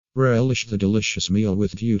Relish the delicious meal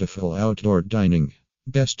with beautiful outdoor dining.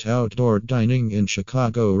 Best outdoor dining in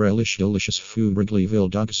Chicago. Relish delicious food.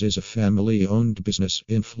 Wrigleyville Dogs is a family owned business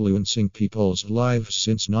influencing people's lives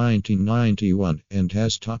since 1991 and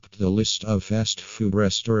has topped the list of fast food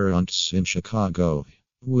restaurants in Chicago.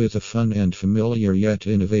 With a fun and familiar yet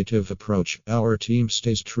innovative approach, our team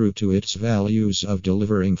stays true to its values of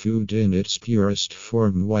delivering food in its purest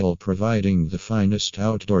form while providing the finest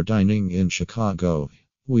outdoor dining in Chicago.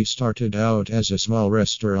 We started out as a small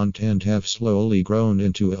restaurant and have slowly grown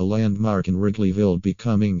into a landmark in Wrigleyville,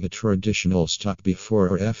 becoming a traditional stop before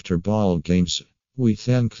or after ball games. We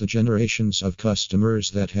thank the generations of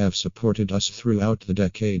customers that have supported us throughout the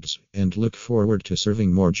decades and look forward to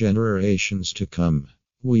serving more generations to come.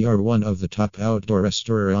 We are one of the top outdoor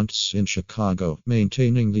restaurants in Chicago,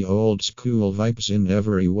 maintaining the old school vibes in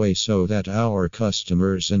every way so that our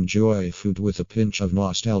customers enjoy food with a pinch of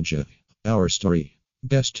nostalgia. Our story.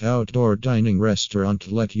 Best outdoor dining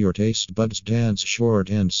restaurant. Let your taste buds dance. Short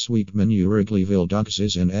and sweet menu. Wrigleyville Dogs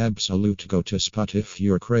is an absolute go-to spot if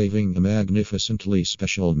you're craving a magnificently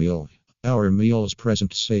special meal. Our meals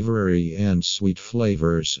present savory and sweet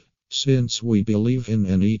flavors. Since we believe in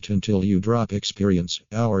an eat until you drop experience,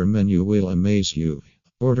 our menu will amaze you.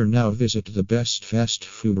 Order now. Visit the best fast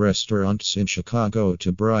food restaurants in Chicago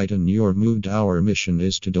to brighten your mood. Our mission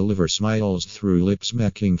is to deliver smiles through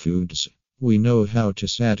lip-smacking foods. We know how to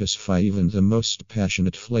satisfy even the most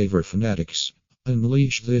passionate flavor fanatics.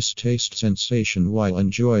 Unleash this taste sensation while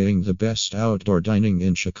enjoying the best outdoor dining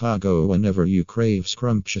in Chicago whenever you crave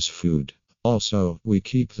scrumptious food. Also, we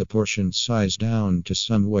keep the portion size down to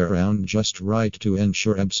somewhere around just right to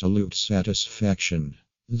ensure absolute satisfaction.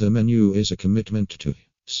 The menu is a commitment to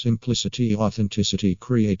simplicity, authenticity,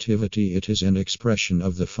 creativity. It is an expression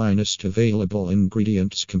of the finest available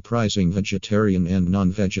ingredients comprising vegetarian and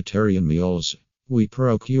non-vegetarian meals. We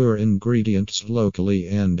procure ingredients locally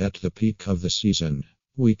and at the peak of the season.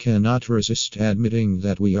 We cannot resist admitting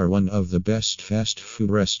that we are one of the best fast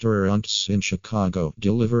food restaurants in Chicago,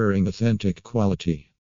 delivering authentic quality.